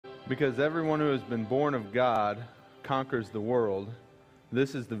Because everyone who has been born of God conquers the world.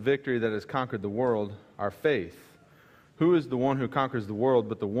 This is the victory that has conquered the world, our faith. Who is the one who conquers the world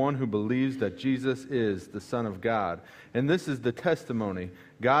but the one who believes that Jesus is the Son of God? And this is the testimony.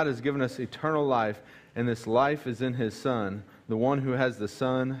 God has given us eternal life, and this life is in His Son. The one who has the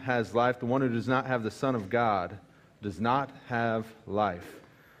Son has life. The one who does not have the Son of God does not have life.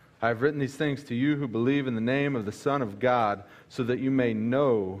 I have written these things to you who believe in the name of the Son of God, so that you may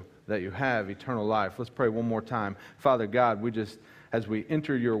know that you have eternal life. Let's pray one more time. Father God, we just, as we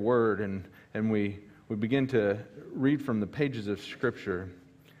enter your word and we begin to read from the pages of Scripture,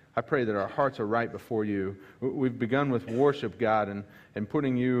 I pray that our hearts are right before you. We've begun with worship, God, and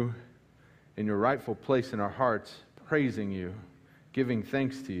putting you in your rightful place in our hearts, praising you, giving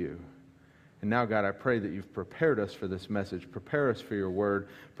thanks to you. And now, God, I pray that you've prepared us for this message. Prepare us for your word.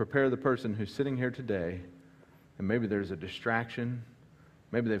 Prepare the person who's sitting here today, and maybe there's a distraction.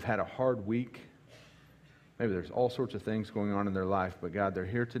 Maybe they've had a hard week. Maybe there's all sorts of things going on in their life. But God, they're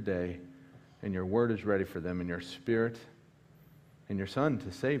here today, and your word is ready for them, and your Spirit and your Son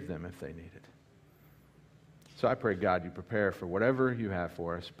to save them if they need it. So I pray, God, you prepare for whatever you have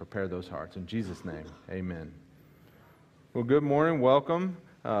for us. Prepare those hearts. In Jesus' name, amen. Well, good morning. Welcome.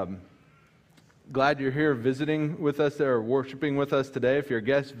 Glad you're here visiting with us or worshiping with us today. If you're a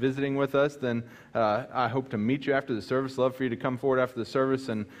guest visiting with us, then I hope to meet you after the service. Love for you to come forward after the service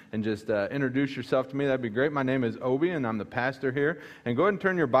and just introduce yourself to me. That'd be great. My name is Obie, and I'm the pastor here. And go ahead and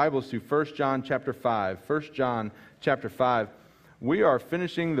turn your Bibles to 1 John chapter 5. 1 John chapter 5. We are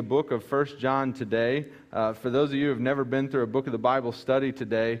finishing the book of 1 John today. For those of you who have never been through a book of the Bible study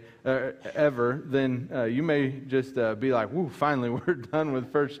today, ever, then you may just be like, woo, finally we're done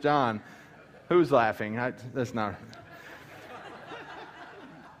with 1 John. Who's laughing? That's not.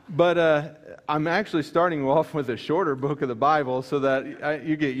 But I'm actually starting off with a shorter book of the Bible so that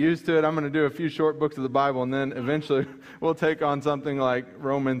you get used to it. I'm going to do a few short books of the Bible, and then eventually we'll take on something like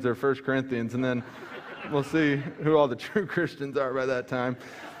Romans or 1 Corinthians, and then we'll see who all the true Christians are by that time.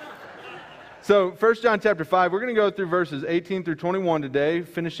 So 1 John chapter 5, we're going to go through verses 18 through 21 today,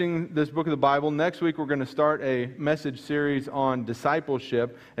 finishing this book of the Bible. Next week, we're going to start a message series on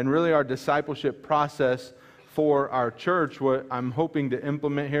discipleship and really our discipleship process for our church, what I'm hoping to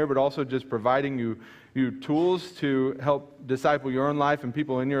implement here, but also just providing you tools to help disciple your own life and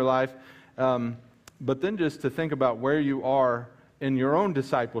people in your life, but then just to think about where you are in your own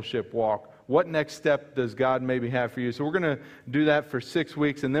discipleship walk. What next step does God maybe have for you? So we're going to do that for 6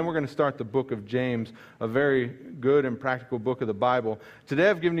 weeks, and then we're going to start the book of James, a very good and practical book of the Bible. Today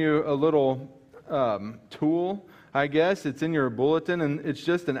I've given you a little tool, I guess. It's in your bulletin, and it's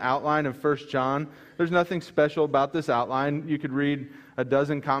just an outline of 1 John. There's nothing special about this outline. You could read a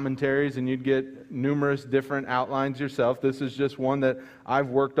dozen commentaries, and you'd get numerous different outlines yourself. This is just one that I've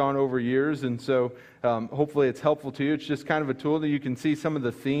worked on over years, and so hopefully it's helpful to you. It's just kind of a tool that you can see some of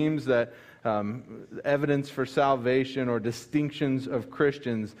the themes that evidence for salvation or distinctions of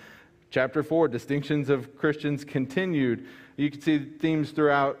Christians. Chapter 4, distinctions of Christians continued. You can see themes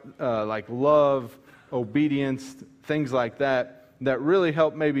throughout like love, obedience, things like that really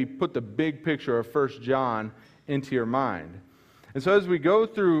help maybe put the big picture of 1 John into your mind. And so as we go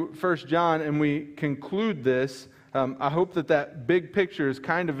through 1 John and we conclude this, I hope that big picture is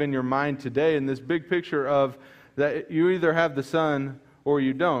kind of in your mind today, and this big picture of that you either have the Son or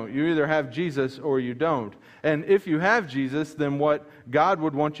you don't. You either have Jesus or you don't. And if you have Jesus, then what God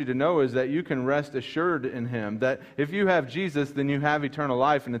would want you to know is that you can rest assured in Him. That if you have Jesus, then you have eternal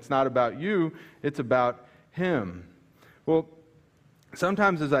life, and it's not about you, it's about Him. Well,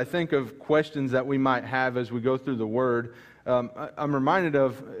 sometimes as I think of questions that we might have as we go through the Word, I'm reminded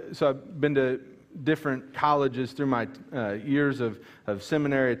of, so I've been to different colleges through my years of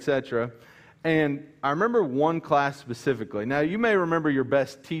seminary, etc., and I remember one class specifically. Now, you may remember your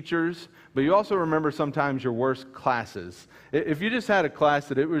best teachers, but you also remember sometimes your worst classes. If you just had a class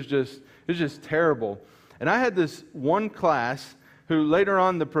that it was just terrible. And I had this one class who later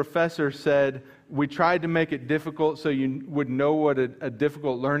on the professor said, we tried to make it difficult so you would know what a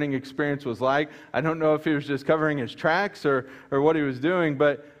difficult learning experience was like. I don't know if he was just covering his tracks or what he was doing,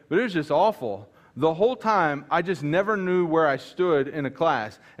 but it was just awful. The whole time, I just never knew where I stood in a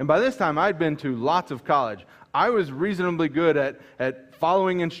class. And by this time, I'd been to lots of college. I was reasonably good at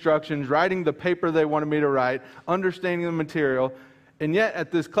following instructions, writing the paper they wanted me to write, understanding the material. And yet,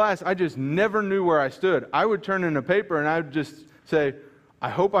 at this class, I just never knew where I stood. I would turn in a paper, and I would just say, I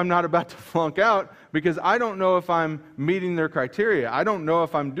hope I'm not about to flunk out, because I don't know if I'm meeting their criteria. I don't know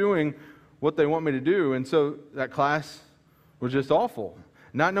if I'm doing what they want me to do. And so that class was just awful.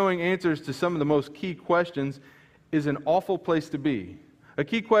 Not knowing answers to some of the most key questions is an awful place to be. A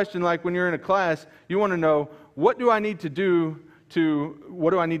key question, like when you're in a class, you want to know, what do I need to do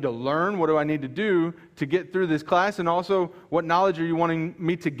what do I need to learn? What do I need to do to get through this class? And also, what knowledge are you wanting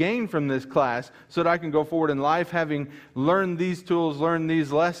me to gain from this class so that I can go forward in life having learned these tools, learned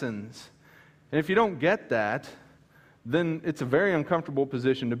these lessons? And if you don't get that, then it's a very uncomfortable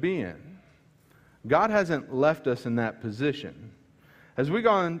position to be in. God hasn't left us in that position. As we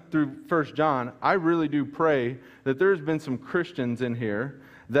go on through 1 John, I really do pray that there's been some Christians in here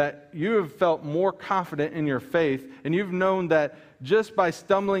that you have felt more confident in your faith, and you've known that just by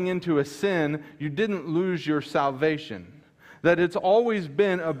stumbling into a sin, you didn't lose your salvation. That it's always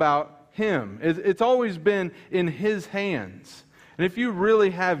been about Him. It's always been in His hands. And if you really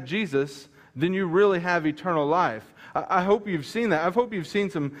have Jesus, then you really have eternal life. I hope you've seen that. I hope you've seen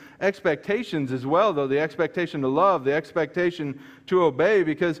some expectations as well, though. The expectation to love, the expectation to obey,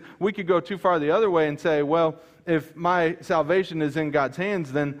 because we could go too far the other way and say, well, if my salvation is in God's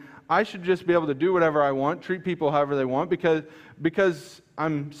hands, then I should just be able to do whatever I want, treat people however they want, because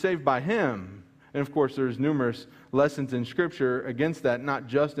I'm saved by Him. And of course, there's numerous lessons in Scripture against that, not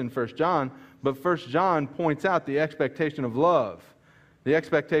just in 1 John, but 1 John points out the expectation of love, the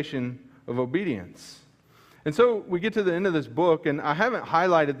expectation of obedience. And so we get to the end of this book, and I haven't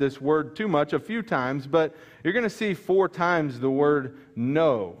highlighted this word too much, a few times, but you're going to see 4 times the word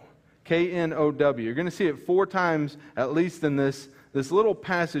know, K-N-O-W. You're going to see it 4 times, at least in this little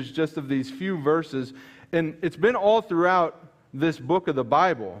passage just of these few verses. And it's been all throughout this book of the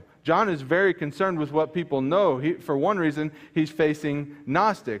Bible. John is very concerned with what people know. For one reason, he's facing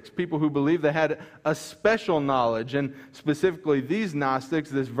Gnostics, people who believe they had a special knowledge. And specifically, these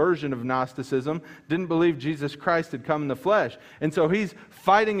Gnostics, this version of Gnosticism, didn't believe Jesus Christ had come in the flesh. And so he's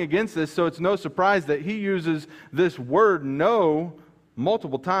fighting against this, so it's no surprise that he uses this word know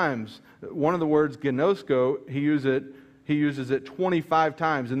multiple times. One of the words, gnosko, he uses it 25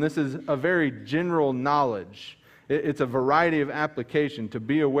 times. And this is a very general knowledge. It's a variety of application, to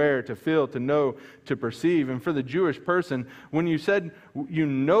be aware, to feel, to know, to perceive. And for the Jewish person, when you said you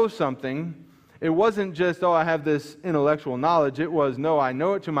know something, it wasn't just, oh, I have this intellectual knowledge. It was, no, I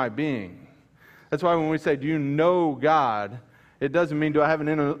know it to my being. That's why when we say, do you know God? It doesn't mean, do I have an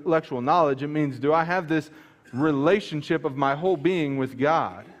intellectual knowledge? It means, do I have this relationship of my whole being with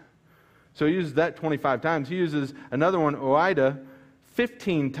God? So he uses that 25 times. He uses another one, oida,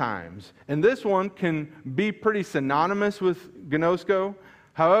 15 times. And this one can be pretty synonymous with gnosko.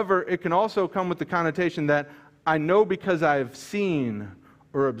 However, it can also come with the connotation that I know because I've seen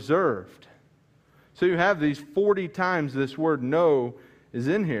or observed. So you have these 40 times this word know is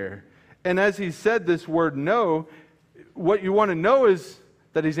in here. And as he said this word know, what you want to know is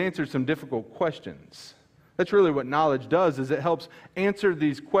that he's answered some difficult questions. That's really what knowledge does, is it helps answer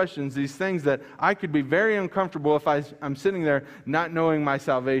these questions, these things that I could be very uncomfortable if I'm sitting there not knowing my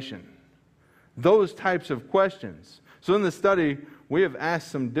salvation. Those types of questions. So in the study, we have asked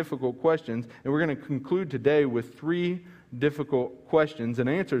some difficult questions, and we're going to conclude today with 3 difficult questions and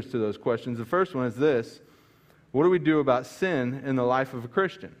answers to those questions. The first one is this: what do we do about sin in the life of a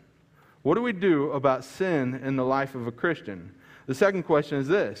Christian? What do we do about sin in the life of a Christian? The second question is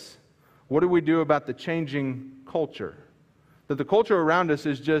this: what do we do about the changing culture? That the culture around us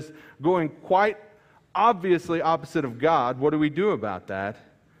is just going quite obviously opposite of God. What do we do about that?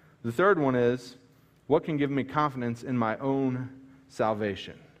 The third one is, what can give me confidence in my own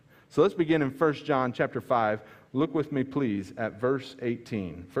salvation? So let's begin in 1 John chapter 5. Look with me, please, at verse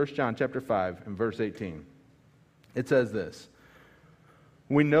 18. 1 John chapter 5 and verse 18. It says this: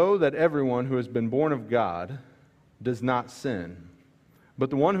 we know that everyone who has been born of God does not sin, but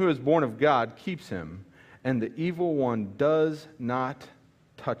the one who is born of God keeps him, and the evil one does not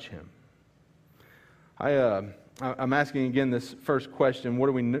touch him. I'm asking again this first question: what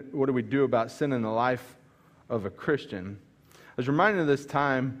do we do about sin in the life of a Christian? I was reminded of this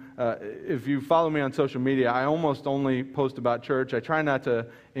time. If you follow me on social media, I almost only post about church. I try not to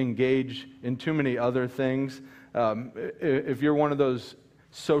engage in too many other things. If you're one of those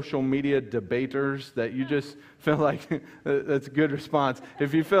social media debaters that you just feel like that's a good response.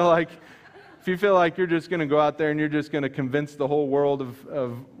 If you feel like you're just going to go out there and you're just going to convince the whole world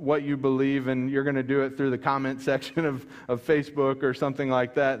of what you believe, and you're going to do it through the comment section of Facebook or something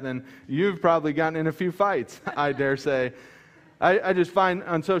like that, then you've probably gotten in a few fights, I dare say. I just find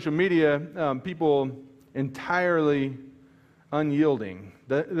on social media people entirely unyielding,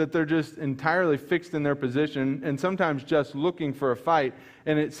 that they're just entirely fixed in their position and sometimes just looking for a fight.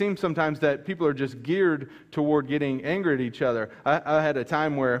 And it seems sometimes that people are just geared toward getting angry at each other. I had a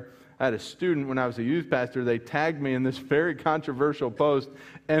time where I had a student, when I was a youth pastor, they tagged me in this very controversial post,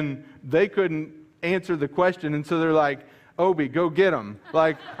 and they couldn't answer the question. And so they're like, Obie, go get them.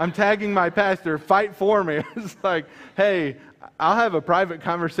 Like, I'm tagging my pastor, fight for me. It's like, hey, I'll have a private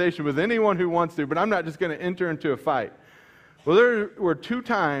conversation with anyone who wants to, but I'm not just going to enter into a fight. Well, there were 2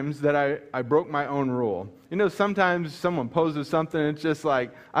 times that I broke my own rule. You know, sometimes someone poses something, and it's just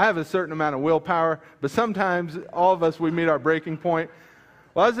like, I have a certain amount of willpower, but sometimes all of us, we meet our breaking point.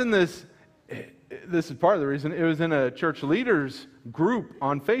 Well, I was in this is part of the reason, it was in a church leaders group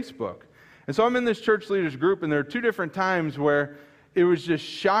on Facebook. And so I'm in this church leaders group, and there are 2 different times where it was just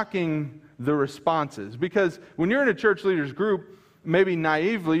shocking the responses. Because when you're in a church leaders group, maybe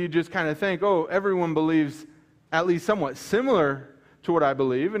naively, you just kind of think, oh, everyone believes at least somewhat similar to what I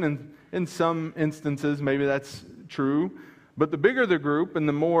believe, and in some instances, maybe that's true. But the bigger the group and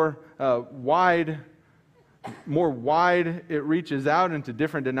the more wide it reaches out into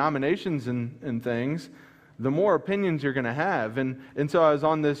different denominations and things, the more opinions you're going to have. And so I was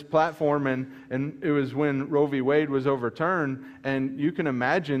on this platform, and it was when Roe v. Wade was overturned, and you can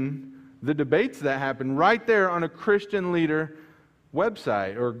imagine the debates that happened right there on a Christian leader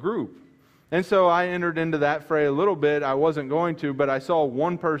website or group. And so I entered into that fray a little bit. I wasn't going to, but I saw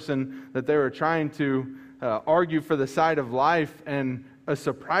one person that they were trying to argue for the side of life, and a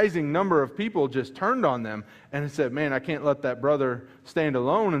surprising number of people just turned on them. And I said, man, I can't let that brother stand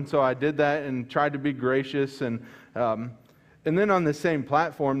alone. And so I did that and tried to be gracious. And then on the same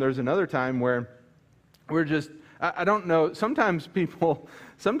platform, there's another time where we're just, I don't know, sometimes people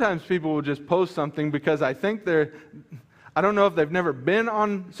will just post something because I think I don't know if they've never been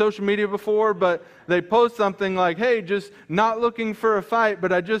on social media before, but they post something like, hey, just not looking for a fight,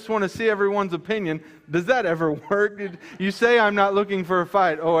 but I just want to see everyone's opinion. Does that ever work? You say I'm not looking for a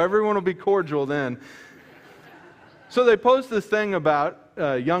fight. Oh, everyone will be cordial then. So they post this thing about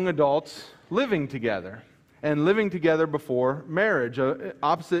young adults living together and living together before marriage,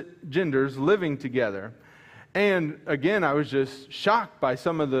 opposite genders living together. And again, I was just shocked by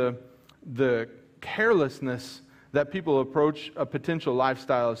some of the carelessness that people approach a potential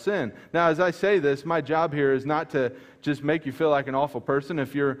lifestyle of sin. Now, as I say this, my job here is not to just make you feel like an awful person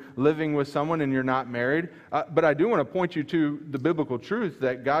if you're living with someone and you're not married. But I do want to point you to the biblical truth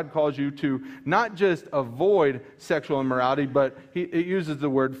that God calls you to not just avoid sexual immorality, but it uses the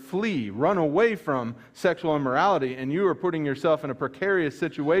word flee, run away from sexual immorality. And you are putting yourself in a precarious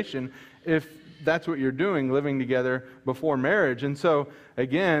situation if that's what you're doing, living together before marriage. And so,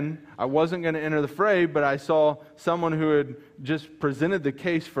 again, I wasn't going to enter the fray, but I saw someone who had just presented the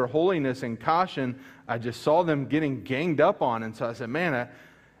case for holiness and caution. I just saw them getting ganged up on. And so I said, man,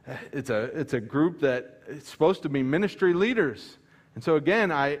 it's a group that it's supposed to be ministry leaders. And so,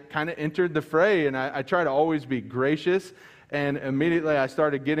 again, I kind of entered the fray, and I try to always be gracious. And immediately I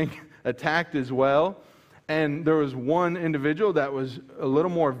started getting attacked as well. And there was one individual that was a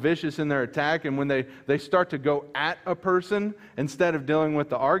little more vicious in their attack. And when they start to go at a person instead of dealing with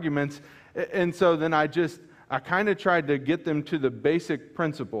the arguments. And so then I kind of tried to get them to the basic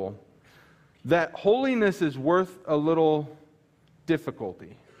principle that holiness is worth a little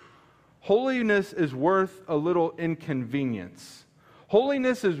difficulty. Holiness is worth a little inconvenience.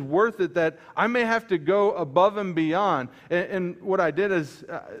 Holiness is worth it, that I may have to go above and beyond. And what I did is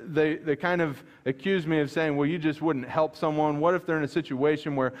they kind of accused me of saying, well, you just wouldn't help someone. What if they're in a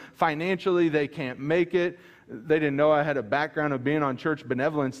situation where financially they can't make it? They didn't know I had a background of being on church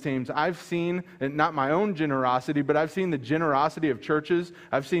benevolence teams. I've seen, and not my own generosity, but I've seen the generosity of churches.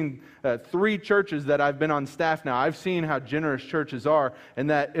 I've seen 3 churches that I've been on staff now. I've seen how generous churches are, and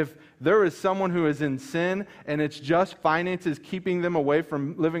that if there is someone who is in sin and it's just finances keeping them away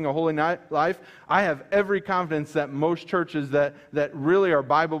from living a holy life, I have every confidence that most churches that really are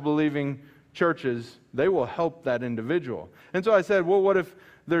Bible-believing churches, they will help that individual. And so I said, well, what if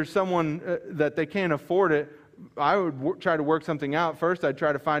there's someone that they can't afford it? I would try to work something out. First, I'd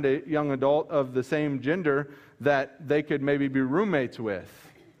try to find a young adult of the same gender that they could maybe be roommates with.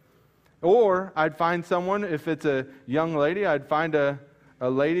 Or I'd find someone, if it's a young lady, I'd find a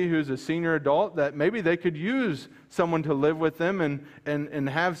lady who's a senior adult that maybe they could use someone to live with them and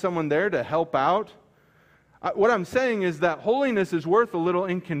have someone there to help out. What I'm saying is that holiness is worth a little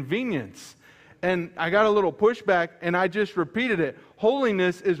inconvenience. And I got a little pushback, and I just repeated it.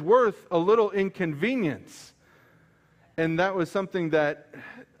 Holiness is worth a little inconvenience. And that was something that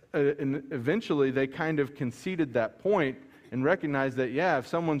eventually they kind of conceded that point and recognized that, yeah, if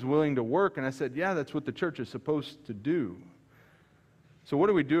someone's willing to work, and I said, yeah, that's what the church is supposed to do. So what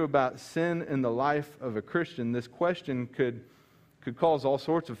do we do about sin in the life of a Christian? This question could cause all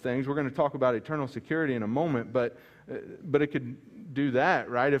sorts of things. We're going to talk about eternal security in a moment, but it could do that,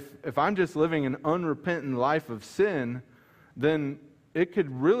 right? If I'm just living an unrepentant life of sin, then it could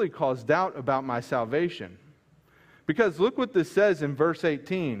really cause doubt about my salvation. Because look what this says in verse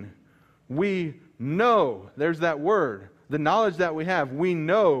 18. We know, there's that word, the knowledge that we have. We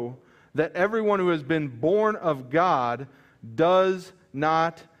know that everyone who has been born of God does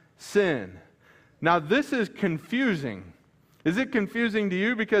not sin. Now this is confusing. Is it confusing to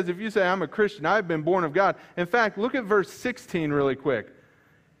you? Because if you say, I'm a Christian, I've been born of God. In fact, look at verse 16 really quick.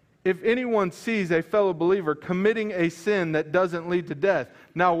 If anyone sees a fellow believer committing a sin that doesn't lead to death.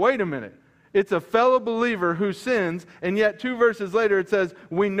 Now wait a minute. It's a fellow believer who sins, and yet 2 verses later it says,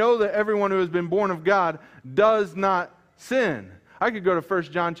 we know that everyone who has been born of God does not sin. I could go to 1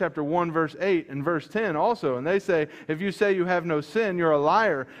 John chapter 1, verse 8 and verse 10 also, and they say, if you say you have no sin, you're a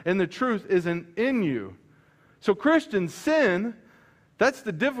liar, and the truth isn't in you. So Christians sin. That's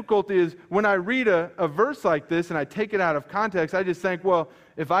the difficulty, is when I read a verse like this and I take it out of context, I just think, well,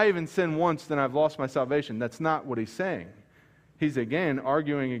 if I even sin once, then I've lost my salvation. That's not what he's saying. He's again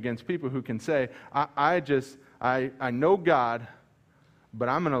arguing against people who can say, I know God, but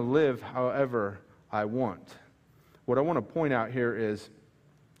I'm going to live however I want. What I want to point out here is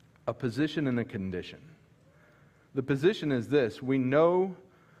a position and a condition. The position is this: we know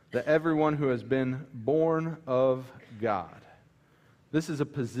that everyone who has been born of God. This is a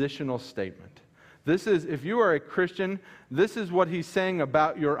positional statement. This is, if you are a Christian, this is what he's saying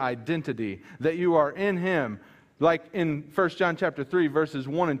about your identity, that you are in him. Like in 1 John chapter 3, verses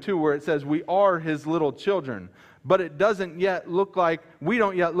 1 and 2, where it says, we are his little children. But it doesn't yet look like, we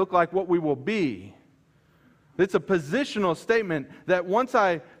don't yet look like what we will be. It's a positional statement that once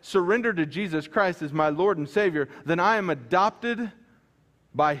I surrender to Jesus Christ as my Lord and Savior, then I am adopted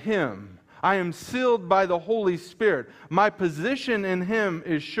by him. I am sealed by the Holy Spirit. My position in him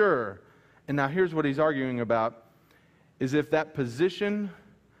is sure. And now here's what he's arguing about, is if that position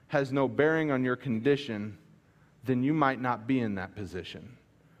has no bearing on your condition, then you might not be in that position.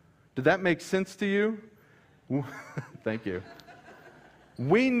 Did that make sense to you? Thank you.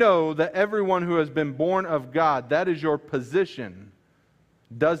 We know that everyone who has been born of God, that is your position,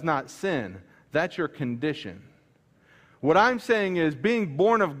 does not sin. That's your condition. What I'm saying is, being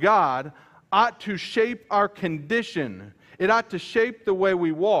born of God ought to shape our condition. It ought to shape the way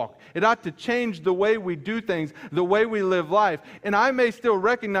we walk. It ought to change the way we do things, the way we live life. And I may still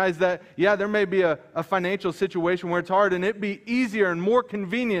recognize that, yeah, there may be a financial situation where it's hard, and it'd be easier and more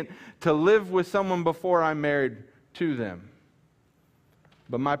convenient to live with someone before I'm married to them.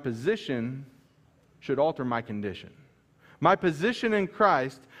 But my position should alter my condition. My position in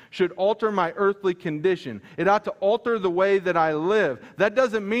Christ should alter my earthly condition. It ought to alter the way that I live. That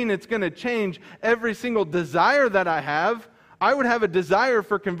doesn't mean it's going to change every single desire that I have. I would have a desire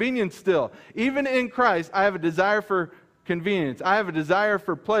for convenience still. Even in Christ, I have a desire for convenience. I have a desire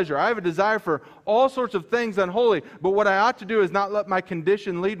for pleasure. I have a desire for all sorts of things unholy. But what I ought to do is not let my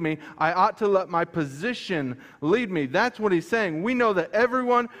condition lead me. I ought to let my position lead me. That's what he's saying. We know that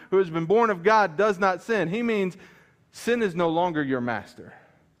everyone who has been born of God does not sin. He means sin is no longer your master.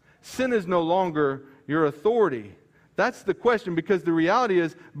 Sin is no longer your authority. That's the question, because the reality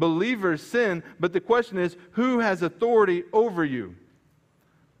is believers sin, but the question is, who has authority over you?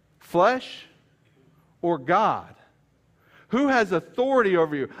 Flesh or God? Who has authority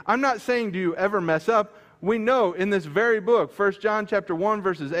over you? I'm not saying do you ever mess up. We know in this very book, 1 John chapter 1,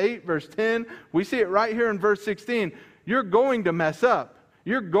 verses 8, verse 10, we see it right here in verse 16. You're going to mess up.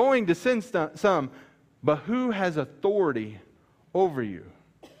 You're going to sin some. But who has authority over you?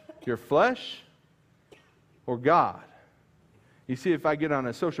 Your flesh or God? You see, if I get on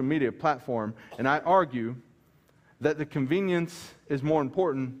a social media platform and I argue that the convenience is more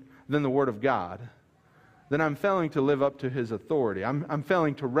important than the Word of God, then I'm failing to live up to His authority. I'm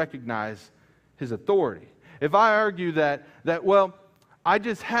failing to recognize His authority. If I argue that well, I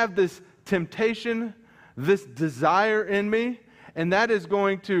just have this temptation, this desire in me, and that is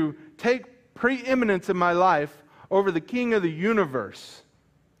going to take preeminence in my life over the King of the universe,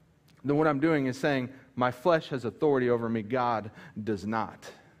 then what I'm doing is saying, my flesh has authority over me, God does not.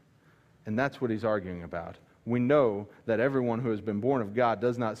 And that's what he's arguing about. We know that everyone who has been born of God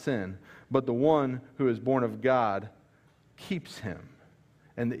does not sin, but the one who is born of God keeps him,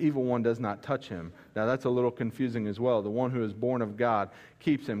 and the evil one does not touch him. Now that's a little confusing as well. The one who is born of God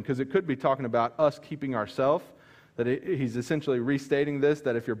keeps him, because it could be talking about us keeping ourselves. That he's essentially restating this,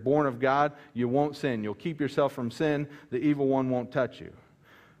 that if you're born of God, you won't sin. You'll keep yourself from sin. The evil one won't touch you.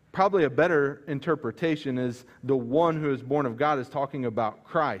 Probably a better interpretation is the one who is born of God is talking about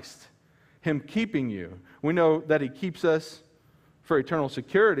Christ, Him keeping you. We know that He keeps us for eternal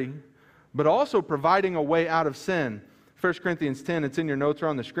security, but also providing a way out of sin. 1 Corinthians 10, it's in your notes or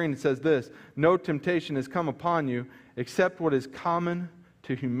on the screen, it says this: no temptation has come upon you except what is common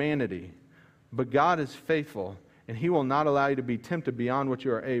to humanity. But God is faithful, and He will not allow you to be tempted beyond what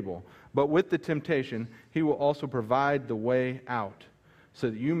you are able. But with the temptation, He will also provide the way out, so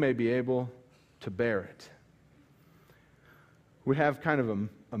that you may be able to bear it. We have kind of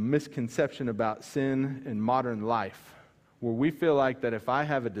a misconception about sin in modern life, where we feel like that if I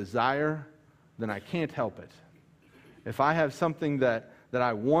have a desire, then I can't help it. If I have something that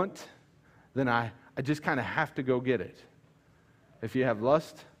I want, then I just kind of have to go get it. If you have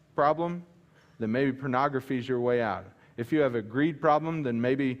lust problem, then maybe pornography is your way out. If you have a greed problem, then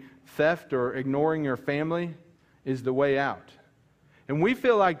maybe theft or ignoring your family is the way out. And we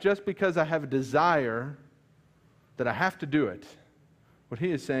feel like just because I have a desire that I have to do it. What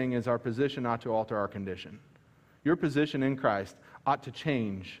he is saying is our position ought to alter our condition. Your position in Christ ought to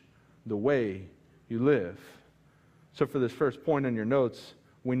change the way you live. So for this first point in your notes,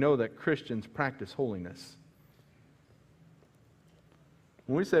 we know that Christians practice holiness.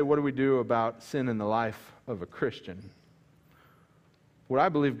 When we say, what do we do about sin in the life of a Christian? What I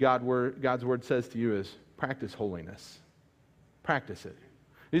believe God's Word says to you is practice holiness. Practice it.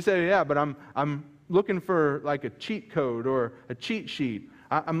 You say, yeah, but I'm looking for like a cheat code or a cheat sheet.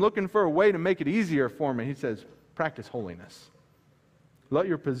 I'm looking for a way to make it easier for me. He says, practice holiness. Let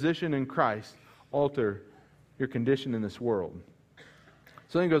your position in Christ alter your condition in this world.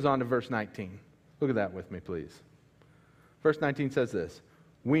 So then he goes on to verse 19. Look at that with me, please. Verse 19 says this.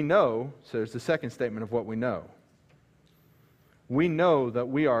 We know, so there's the second statement of what we know. We know that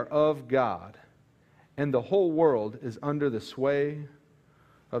we are of God, and the whole world is under the sway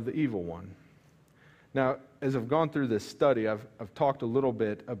of the evil one. Now, as I've gone through this study, I've talked a little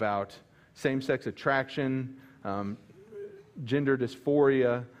bit about same-sex attraction, gender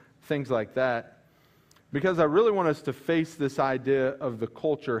dysphoria, things like that, because I really want us to face this idea of the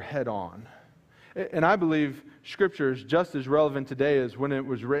culture head on. And I believe Scripture is just as relevant today as when it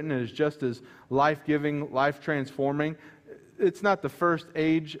was written. It is just as life-giving, life-transforming. It's not the first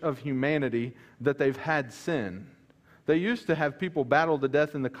age of humanity that they've had sin. They used to have people battle to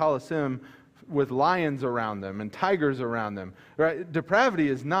death in the Colosseum with lions around them and tigers around them. Right? Depravity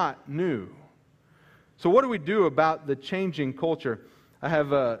is not new. So what do we do about the changing culture? I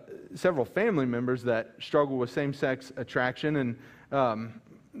have several family members that struggle with same-sex attraction, and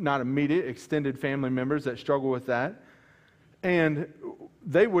not immediate, extended family members that struggle with that. And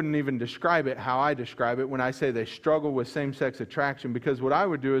they wouldn't even describe it how I describe it when I say they struggle with same-sex attraction, because what I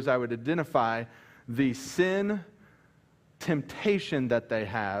would do is I would identify the sin temptation that they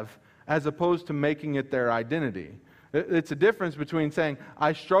have as opposed to making it their identity. It's a difference between saying,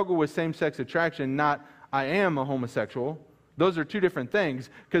 I struggle with same-sex attraction, not I am a homosexual. Those are two different things,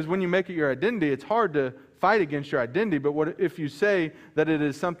 because when you make it your identity, it's hard to fight against your identity. But what if you say that it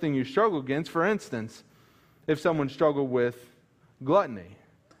is something you struggle against? For instance, if someone struggled with gluttony,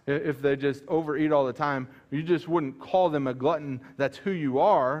 if they just overeat all the time, you just wouldn't call them a glutton. That's who you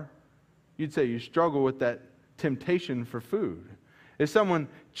are. You'd say you struggle with that temptation for food. If someone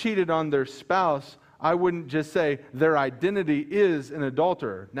cheated on their spouse, I wouldn't just say their identity is an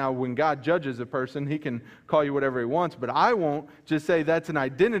adulterer. Now, when God judges a person, He can call you whatever He wants, but I won't just say that's an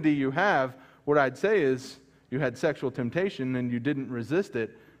identity you have. What I'd say is you had sexual temptation and you didn't resist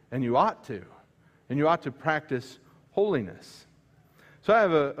it, and you ought to. And you ought to practice holiness. So I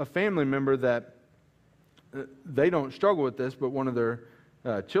have a family member that they don't struggle with this, but one of their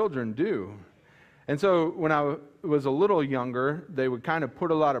children do. And so when I was a little younger, they would kind of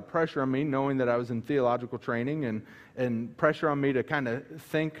put a lot of pressure on me, knowing that I was in theological training, and pressure on me to kind of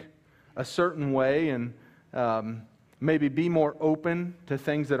think a certain way and maybe be more open to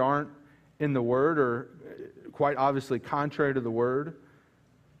things that aren't in the Word or quite obviously contrary to the Word.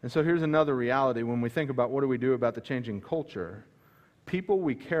 And so here's another reality when we think about what do we do about the changing culture. People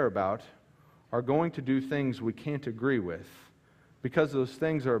we care about are going to do things we can't agree with because those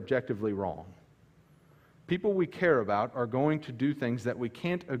things are objectively wrong. People we care about are going to do things that we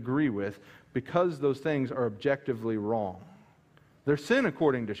can't agree with because those things are objectively wrong. They're sin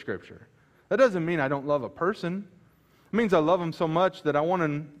according to Scripture. That doesn't mean I don't love a person. It means I love them so much that I want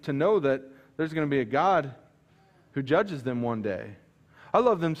them to know that there's going to be a God who judges them one day. I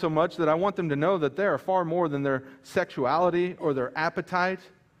love them so much that I want them to know that they are far more than their sexuality or their appetite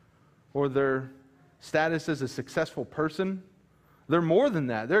or their status as a successful person. They're more than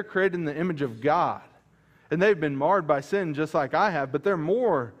that. They're created in the image of God. And they've been marred by sin just like I have, but they're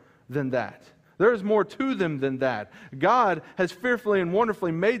more than that. There's more to them than that. God has fearfully and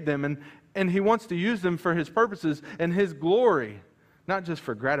wonderfully made them, and He wants to use them for His purposes and His glory, not just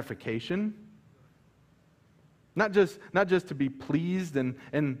for gratification, not just to be pleased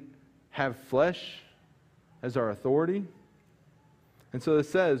and have flesh as our authority. And so it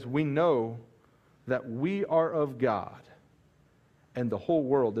says, we know that we are of God, and the whole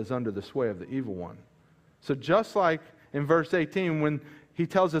world is under the sway of the evil one. So just like in verse 18, when he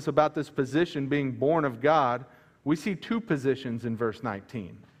tells us about this position being born of God, we see two positions in verse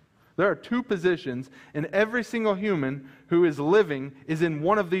 19. There are two positions, and every single human who is living is in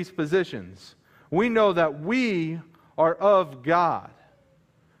one of these positions. We know that we are of God.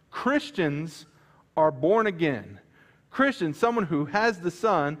 Christians are born again. Christians, someone who has the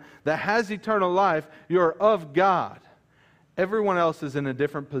Son, that has eternal life, you're of God. Everyone else is in a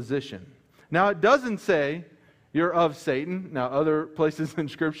different position. Now, it doesn't say you're of Satan. Now, other places in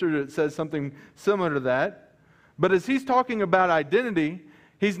Scripture it says something similar to that. But as he's talking about identity,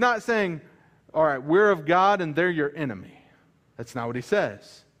 he's not saying, all right, we're of God and they're your enemy. That's not what he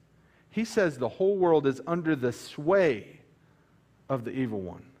says. He says the whole world is under the sway of the evil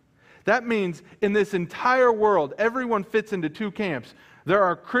one. That means in this entire world, everyone fits into two camps. There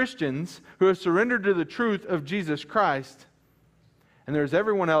are Christians who have surrendered to the truth of Jesus Christ, and there's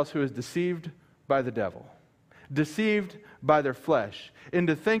everyone else who is deceived by the devil, deceived by their flesh,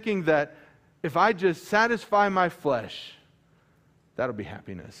 into thinking that if I just satisfy my flesh, that'll be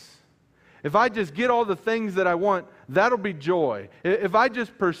happiness. If I just get all the things that I want, that'll be joy. If I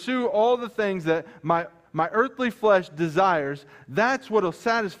just pursue all the things that my earthly flesh desires, that's what will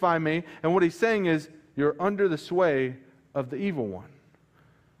satisfy me. And what he's saying is, you're under the sway of the evil one.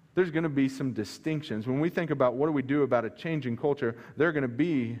 There's going to be some distinctions. When we think about what do we do about a changing culture, there are going to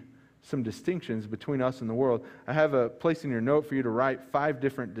be some distinctions between us and the world. I have a place in your note for you to write 5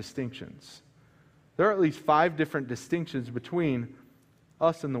 different distinctions. There are at least 5 different distinctions between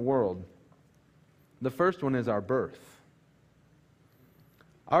us and the world. The first one is our birth.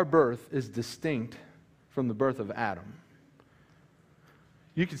 Our birth is distinct from the birth of Adam.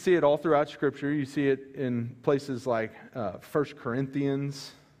 You can see it all throughout Scripture. You see it in places like 1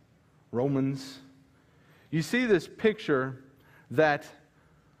 Corinthians, Romans. You see this picture that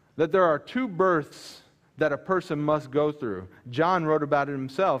there are 2 births that a person must go through. John wrote about it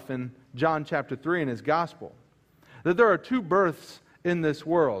himself in John chapter 3 in his gospel. That there are 2 births in this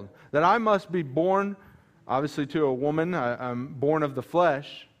world. That I must be born, obviously to a woman, I'm born of the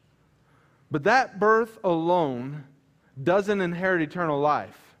flesh. But that birth alone doesn't inherit eternal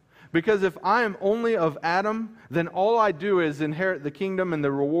life. Because if I am only of Adam, then all I do is inherit the kingdom and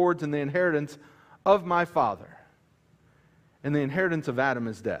the rewards and the inheritance of my Father. And the inheritance of Adam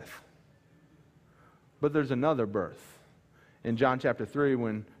is death. But there's another birth. In John chapter 3,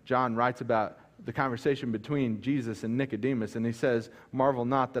 when John writes about the conversation between Jesus and Nicodemus, and he says, "Marvel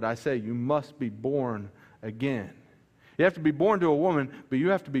not that I say you must be born again." You have to be born to a woman, but you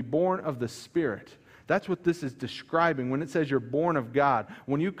have to be born of the Spirit. That's what this is describing when it says you're born of God.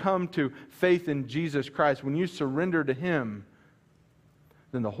 When you come to faith in Jesus Christ, when you surrender to Him,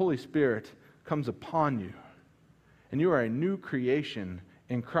 then the Holy Spirit comes upon you. And you are a new creation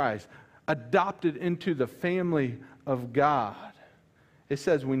in Christ, adopted into the family of God. It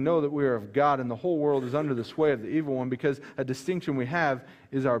says we know that we are of God and the whole world is under the sway of the evil one, because a distinction we have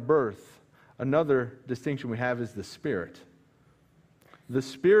is our birth. Another distinction we have is the Spirit. The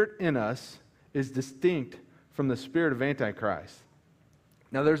Spirit in us is distinct from the spirit of Antichrist.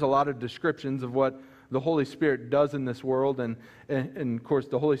 Now there's a lot of descriptions of what the Holy Spirit does in this world, and of course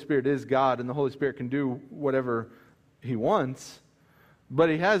the Holy Spirit is God, and the Holy Spirit can do whatever He wants. But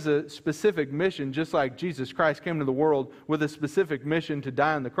He has a specific mission, just like Jesus Christ came to the world with a specific mission to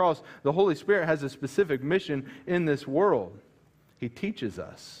die on the cross. The Holy Spirit has a specific mission in this world. He teaches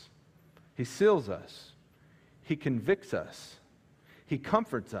us. He seals us. He convicts us. He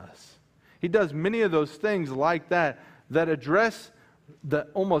comforts us. He does many of those things like that address the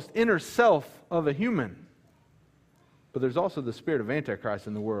almost inner self of a human. But there's also the spirit of Antichrist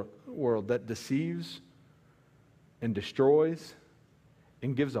in the world that deceives and destroys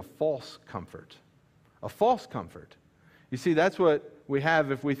and gives a false comfort. A false comfort. You see, that's what we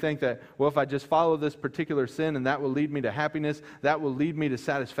have if we think that, well, if I just follow this particular sin and that will lead me to happiness, that will lead me to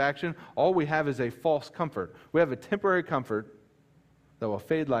satisfaction. All we have is a false comfort. We have a temporary comfort that will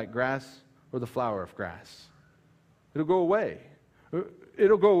fade like grass or the flower of grass. It'll go away.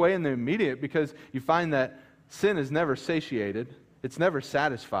 It'll go away in the immediate, because you find that sin is never satiated. It's never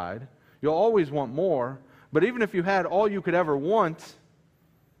satisfied. You'll always want more. But even if you had all you could ever want,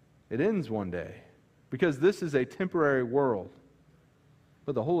 it ends one day, because this is a temporary world.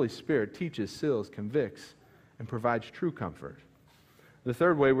 But the Holy Spirit teaches, seals, convicts, and provides true comfort. The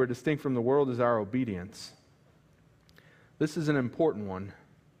third way we're distinct from the world is our obedience. This is an important one.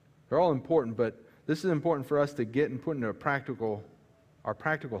 They're all important, but this is important for us to get and put into our practical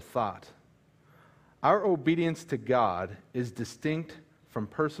thought. Our obedience to God is distinct from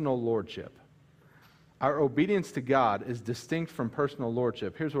personal lordship. our obedience to God is distinct from personal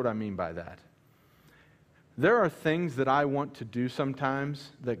lordship. Here's what I mean by that. There are things that I want to do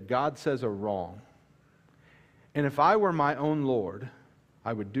sometimes that God says are wrong. And if I were my own Lord,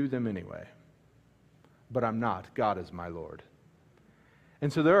 I would do them anyway. But I'm not. God is my Lord.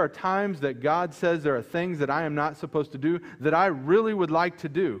 And so there are times that God says there are things that I am not supposed to do that I really would like to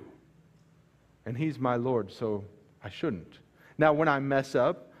do. And He's my Lord, so I shouldn't. Now, when I mess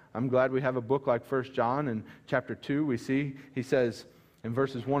up, I'm glad we have a book like 1 John. In chapter 2, we see, he says, in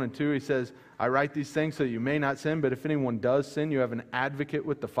verses 1 and 2, he says, I write these things so that you may not sin, but if anyone does sin, you have an advocate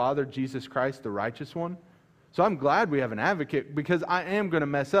with the Father, Jesus Christ, the righteous one. So I'm glad we have an advocate because I am going to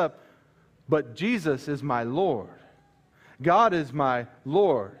mess up, but Jesus is my Lord. God is my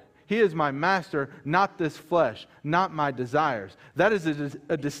Lord. He is my master, not this flesh, not my desires. That is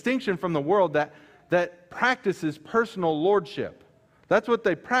a distinction from the world that practices personal lordship. That's what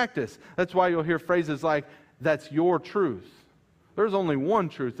they practice. That's why you'll hear phrases like, that's your truth. There's only one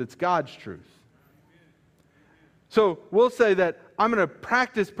truth. It's God's truth. So we'll say that I'm going to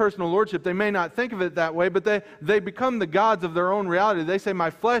practice personal lordship. They may not think of it that way, but they become the gods of their own reality. They say, my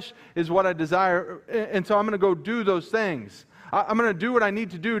flesh is what I desire, and so I'm going to go do those things. I'm going to do what I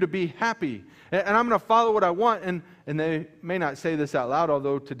need to do to be happy, and I'm going to follow what I want. And they may not say this out loud,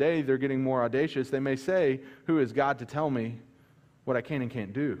 although today they're getting more audacious. They may say, who is God to tell me what I can and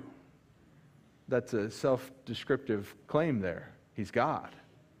can't do? That's a self-descriptive claim there. He's God.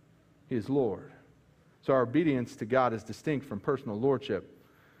 He is Lord. So our obedience to God is distinct from personal lordship.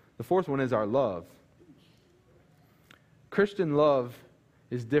 The fourth one is our love. Christian love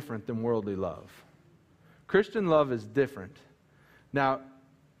is different than worldly love. Christian love is different. Now,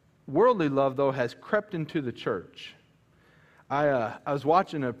 worldly love, though, has crept into the church. I was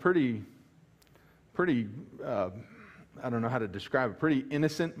watching a pretty, I don't know how to describe it, pretty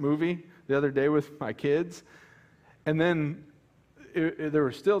innocent movie the other day with my kids. And then there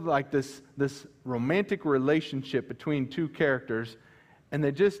was still like this romantic relationship between two characters, and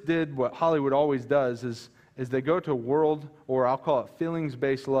they just did what Hollywood always does, is they go to a world, or I'll call it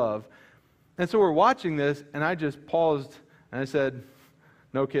feelings-based love. And so we're watching this, and I just paused, and I said,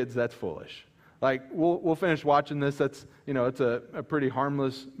 no, kids, that's foolish. Like, we'll finish watching this. That's, it's a pretty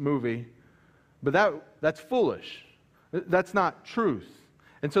harmless movie. But that's foolish. That's not truth.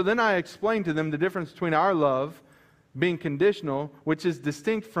 And so then I explained to them the difference between our love being conditional, which is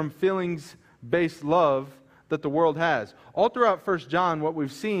distinct from feelings-based love that the world has. All throughout 1 John, what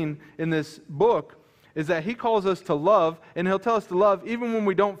we've seen in this book is that he calls us to love, and he'll tell us to love even when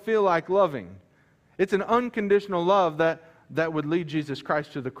we don't feel like loving. It's an unconditional love that would lead Jesus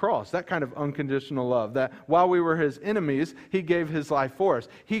Christ to the cross. That kind of unconditional love, that while we were his enemies, he gave his life for us.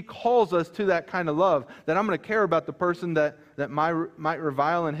 He calls us to that kind of love, that I'm going to care about the person that might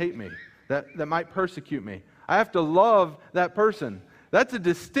revile and hate me, that might persecute me. I have to love that person. That's a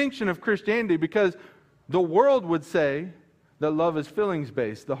distinction of Christianity, because the world would say that love is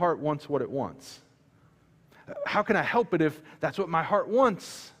feelings-based. The heart wants what it wants. How can I help it if that's what my heart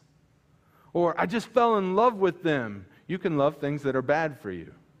wants? Or I just fell in love with them. You can love things that are bad for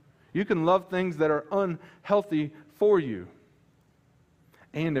you. You can love things that are unhealthy for you.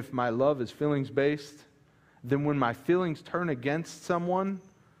 And if my love is feelings-based, then when my feelings turn against someone,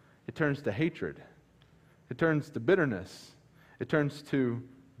 it turns to hatred. It turns to bitterness. It turns to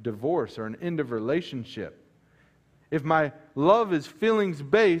divorce or an end of relationship. If my love is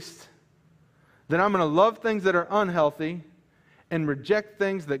feelings-based, then I'm going to love things that are unhealthy and reject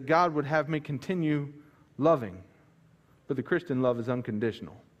things that God would have me continue loving. But the Christian love is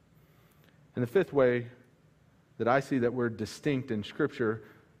unconditional. And the fifth way that I see that we're distinct in Scripture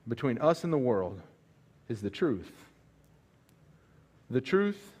between us and the world is the truth. The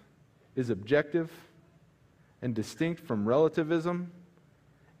truth is objective and distinct from relativism,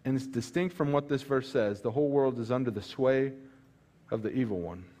 and it's distinct from what this verse says. The whole world is under the sway of the evil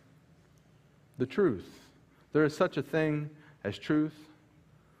one. The truth. There is such a thing as truth.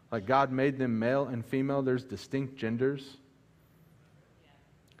 Like God made them male and female, there's distinct genders.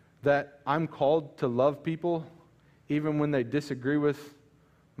 That I'm called to love people even when they disagree with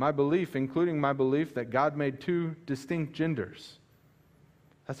my belief, including my belief that God made two distinct genders.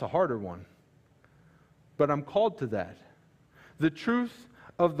 That's a harder one. But I'm called to that. The truth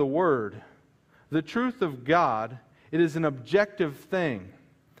of the Word, the truth of God, it is an objective thing.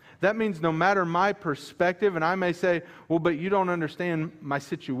 That means no matter my perspective, and I may say, well, but you don't understand my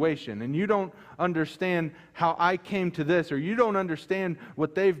situation, and you don't understand how I came to this, or you don't understand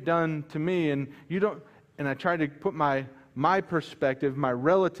what they've done to me, and I try to put my perspective, my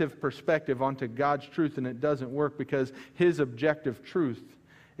relative perspective onto God's truth, and it doesn't work because His objective truth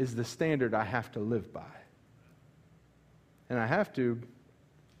is the standard I have to live by. And I have to,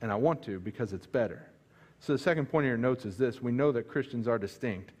 and I want to, because it's better. So the second point of your notes is this. We know that Christians are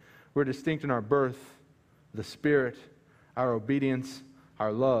distinct. We're distinct in our birth, the Spirit, our obedience,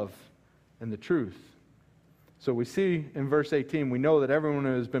 our love, and the truth. So we see in verse 18, we know that everyone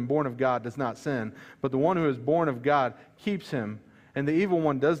who has been born of God does not sin, but the one who is born of God keeps him, and the evil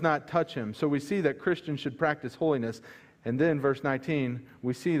one does not touch him. So we see that Christians should practice holiness. And then verse 19,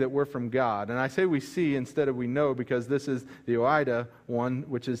 we see that we're from God. And I say we see instead of we know, because this is the oida one,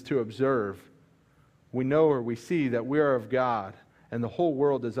 which is to observe. We know or we see that we are of God, and the whole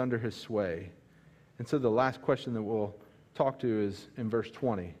world is under his sway. And so the last question that we'll talk to is in verse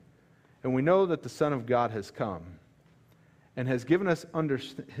 20. And we know that the Son of God has come and has given us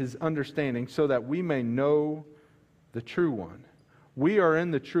his understanding so that we may know the true one. We are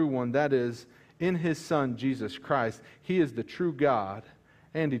in the true one, that is, in his Son, Jesus Christ. He is the true God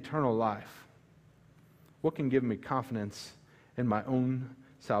and eternal life. What can give me confidence in my own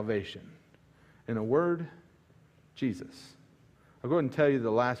salvation? In a word, Jesus. I'll go ahead and tell you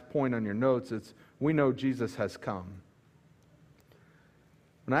the last point on your notes. It's, we know Jesus has come.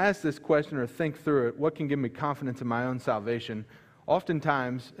 When I ask this question or think through it, what can give me confidence in my own salvation?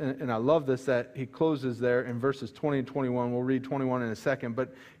 Oftentimes, and I love this, that he closes there in verses 20 and 21. We'll read 21 in a second,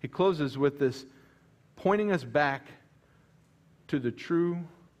 but he closes with this, pointing us back to the true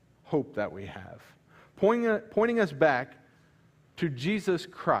hope that we have. Pointing us back to Jesus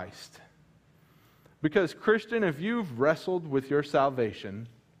Christ. Because, Christian, if you've wrestled with your salvation,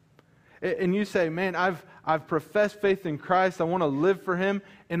 and you say, man, I've professed faith in Christ, I want to live for him,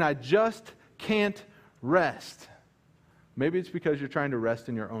 and I just can't rest. Maybe it's because you're trying to rest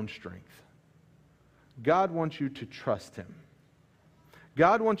in your own strength. God wants you to trust him.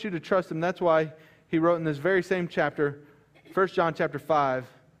 God wants you to trust him. That's why he wrote in this very same chapter, 1 John chapter 5,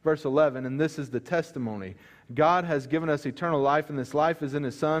 verse 11, and this is the testimony. God has given us eternal life, and this life is in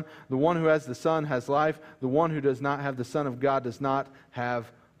his Son. The one who has the Son has life. The one who does not have the Son of God does not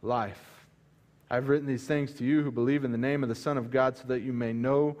have life. I've written these things to you who believe in the name of the Son of God so that you may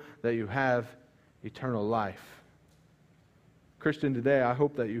know that you have eternal life. Christian, today I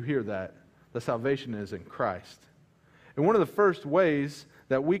hope that you hear that. The salvation is in Christ. And one of the first ways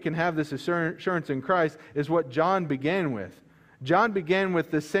that we can have this assurance in Christ is what John began with. John began with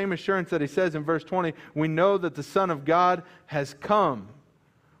the same assurance that he says in verse 20. We know that the Son of God has come.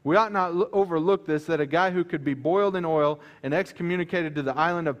 We ought not overlook this, that a guy who could be boiled in oil and excommunicated to the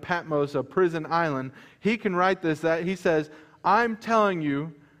island of Patmos, a prison island, he can write this, that he says, I'm telling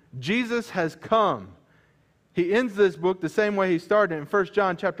you, Jesus has come. He ends this book the same way he started it. In 1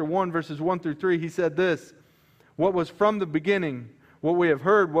 John chapter 1, verses 1 through 3, he said this, what was from the beginning, what we have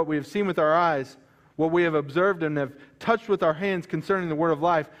heard, what we have seen with our eyes, what we have observed and have touched with our hands concerning the word of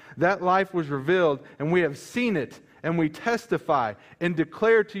life, that life was revealed, and we have seen it, and we testify and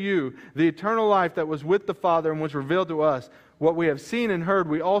declare to you the eternal life that was with the Father and was revealed to us. What we have seen and heard,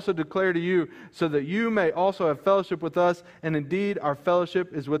 we also declare to you, so that you may also have fellowship with us. And indeed, our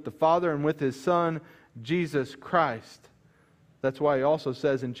fellowship is with the Father and with his Son, Jesus Christ. That's why he also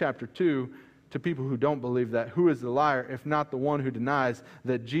says in chapter 2, to people who don't believe that, who is the liar, if not the one who denies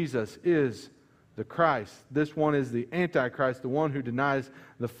that Jesus is the Christ? This one is the Antichrist, the one who denies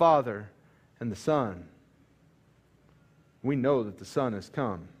the Father and the Son. We know that the Son has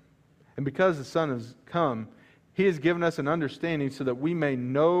come. And because the Son has come, he has given us an understanding so that we may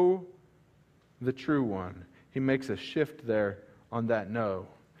know the true one. He makes a shift there on that know.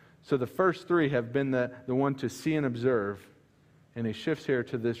 So the first three have been the one to see and observe. And he shifts here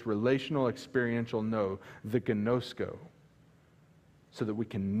to this relational experiential know, the gnosko, so that we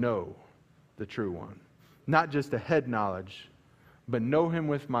can know the true one. Not just a head knowledge, but know him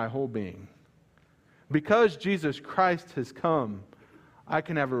with my whole being. Because Jesus Christ has come, I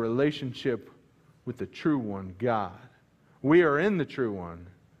can have a relationship with the true one, God. We are in the true one,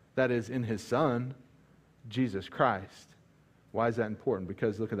 that is in his Son, Jesus Christ. Why is that important?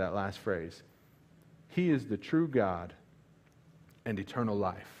 Because look at that last phrase. He is the true God and eternal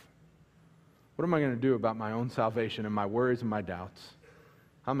life. What am I going to do about my own salvation and my worries and my doubts?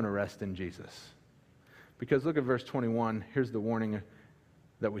 I'm going to rest in Jesus. Because look at verse 21. Here's the warning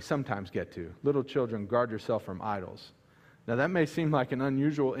that we sometimes get to. Little children, guard yourself from idols. Now that may seem like an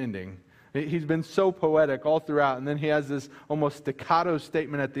unusual ending. He's been so poetic all throughout, and then he has this almost staccato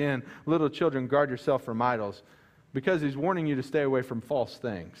statement at the end. Little children, guard yourself from idols. Because he's warning you to stay away from false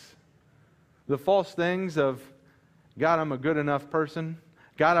things. The false things of, God, I'm a good enough person.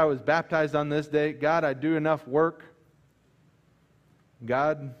 God, I was baptized on this date. God, I do enough work.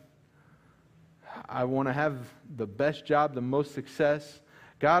 God, I want to have the best job, the most success.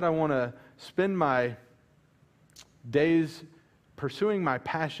 God, I want to spend my days pursuing my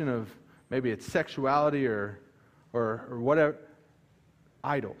passion of maybe it's sexuality or whatever,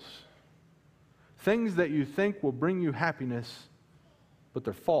 idols. Things that you think will bring you happiness, but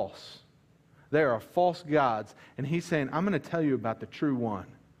they're false. They are false gods. And he's saying, I'm going to tell you about the true one.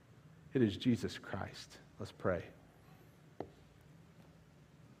 It is Jesus Christ. Let's pray.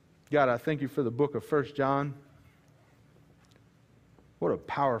 God, I thank you for the book of 1 John. What a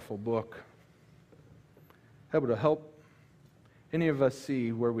powerful book. Able to help any of us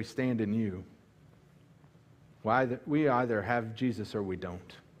see where we stand in you. We either have Jesus or we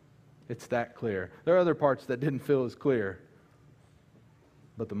don't. It's that clear. There are other parts that didn't feel as clear.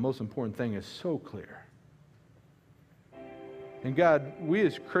 But the most important thing is so clear. And God, we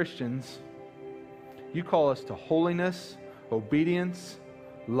as Christians, you call us to holiness, obedience,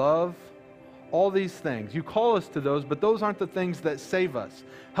 love, all these things. You call us to those, but those aren't the things that save us.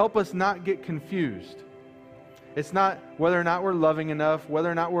 Help us not get confused. It's not whether or not we're loving enough, whether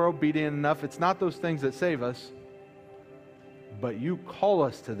or not we're obedient enough. It's not those things that save us, but you call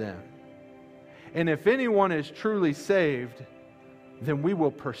us to them. And if anyone is truly saved, then we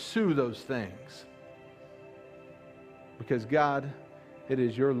will pursue those things. Because God, it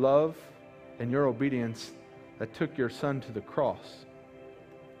is your love and your obedience that took your Son to the cross.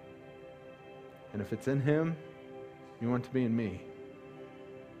 And if it's in Him, you want it to be in me.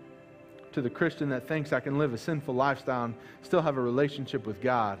 To the Christian that thinks I can live a sinful lifestyle and still have a relationship with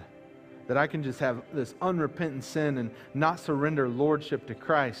God, that I can just have this unrepentant sin and not surrender lordship to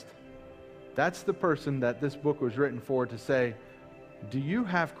Christ, that's the person that this book was written for, to say, do you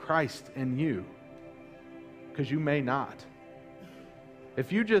have Christ in you? Because you may not.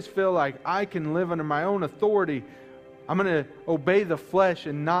 If you just feel like I can live under my own authority, I'm going to obey the flesh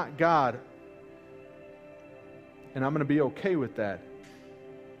and not God, and I'm going to be okay with that,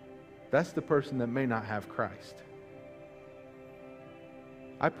 that's the person that may not have Christ.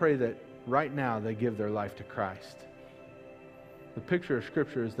 I pray that right now they give their life to Christ. The picture of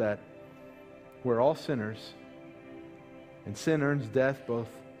Scripture is that we're all sinners, and sin earns death, both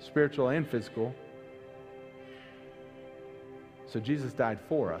spiritual and physical. So Jesus died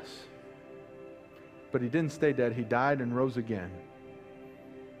for us. But He didn't stay dead. He died and rose again.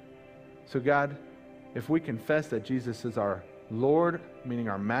 So God, if we confess that Jesus is our Lord, meaning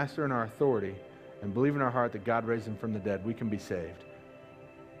our Master and our authority, and believe in our heart that God raised Him from the dead, we can be saved.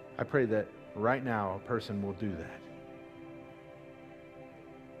 I pray that right now a person will do that.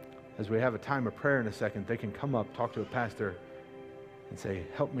 As we have a time of prayer in a second, they can come up, talk to a pastor, and say,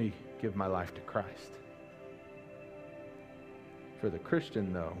 help me give my life to Christ. For the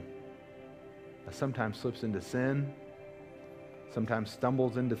Christian, though, that sometimes slips into sin, sometimes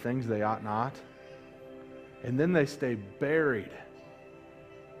stumbles into things they ought not, and then they stay buried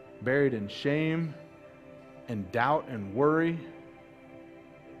in shame and doubt and worrying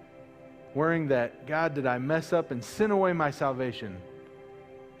that, God, did I mess up and sin away my salvation?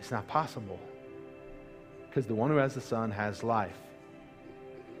 It's not possible, because the one who has the Son has life.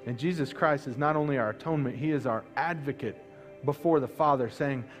 And Jesus Christ is not only our atonement, He is our advocate before the Father,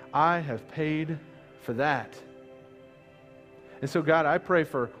 saying, I have paid for that. And so, God, I pray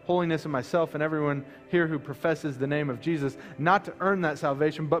for holiness in myself and everyone here who professes the name of Jesus, not to earn that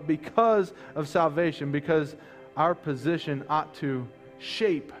salvation, but because of salvation, because our position ought to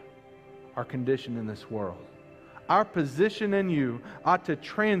shape our condition in this world. Our position in you ought to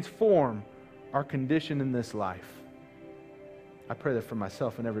transform our condition in this life. I pray that for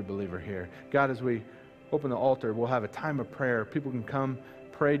myself and every believer here. God, as we open the altar, we'll have a time of prayer. People can come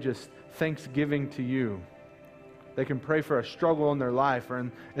pray just thanksgiving to you. They can pray for a struggle in their life or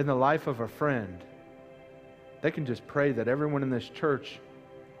in the life of a friend. They can just pray that everyone in this church,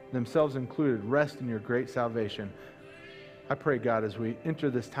 themselves included, rest in your great salvation. I pray, God, as we enter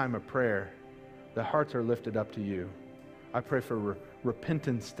this time of prayer, the hearts are lifted up to you. I pray for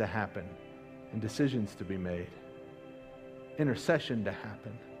repentance to happen and decisions to be made, intercession to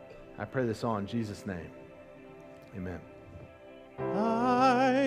happen. I pray this all in Jesus' name. Amen.